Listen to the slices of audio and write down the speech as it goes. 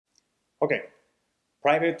Okay,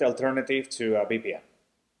 private alternative to a VPN.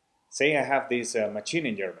 Say I have this machine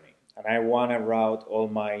in Germany and I want to route all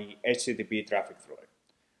my HTTP traffic through it.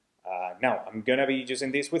 Now, I'm going to be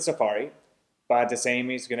using this with Safari, but the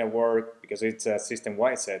same is going to work because it's a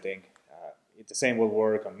system-wide setting. The same will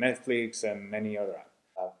work on Netflix and any other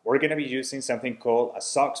app. We're going to be using something called a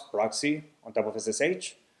SOCKS proxy on top of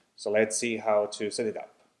SSH. So let's see how to set it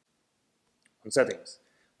up. On settings,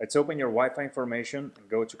 let's open your Wi-Fi information and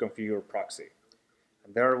go to configure proxy.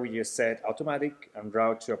 And there we just set automatic and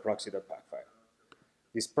route to a proxy.pack file.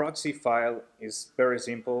 This proxy file is very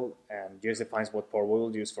simple and just defines what port we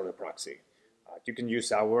will use for the proxy. You can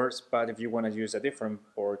use ours, but if you want to use a different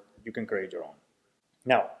port, you can create your own.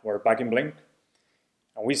 Now, we're back in Blink,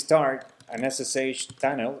 and we start an SSH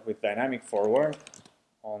tunnel with dynamic forward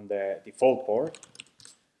on the default port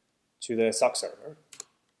to the SOC server.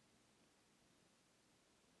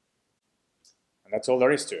 And that's all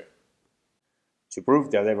there is to it. To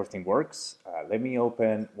prove that everything works, let me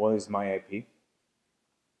open what is my IP.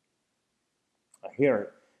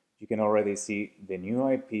 Here you can already see the new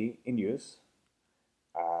IP in use,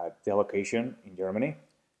 the location in Germany,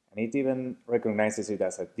 and it even recognizes it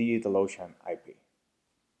as a DigitalOcean IP.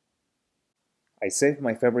 I saved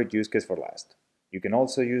my favorite use case for last. You can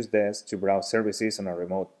also use this to browse services on a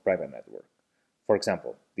remote private network. For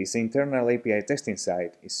example, this internal API testing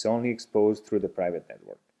site is only exposed through the private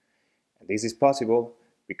network. And this is possible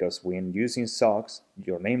because when using SOCKS,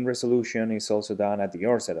 your name resolution is also done at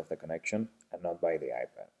your side of the connection and not by the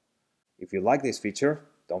iPad. If you like this feature,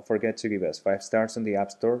 don't forget to give us 5 stars on the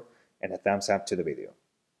App Store and a thumbs up to the video.